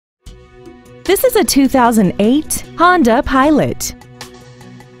This is a 2008 Honda Pilot.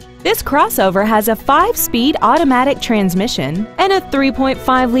 This crossover has a 5-speed automatic transmission and a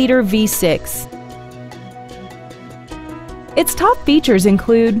 3.5-liter V6. Its top features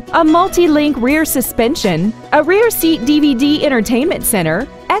include a multi-link rear suspension, a rear seat DVD entertainment center,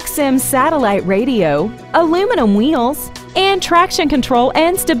 XM satellite radio, aluminum wheels, and traction control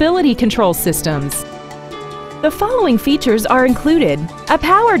and stability control systems. The following features are included: a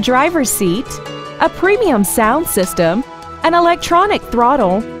power driver's seat, a premium sound system, an electronic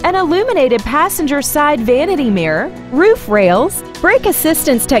throttle, an illuminated passenger side vanity mirror, roof rails, brake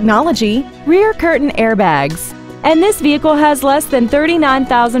assistance technology, rear curtain airbags, and this vehicle has less than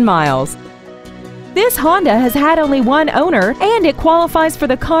 39,000 miles. This Honda has had only one owner and it qualifies for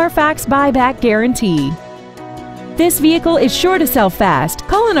the Carfax buyback guarantee. This vehicle is sure to sell fast.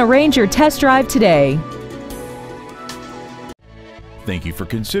 Call and arrange your test drive today. Thank you for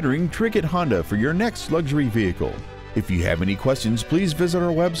considering Trickett Honda for your next luxury vehicle. If you have any questions, please visit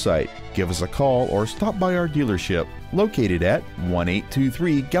our website, give us a call, or stop by our dealership located at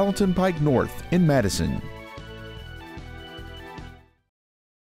 1823 Gallatin Pike North in Madison.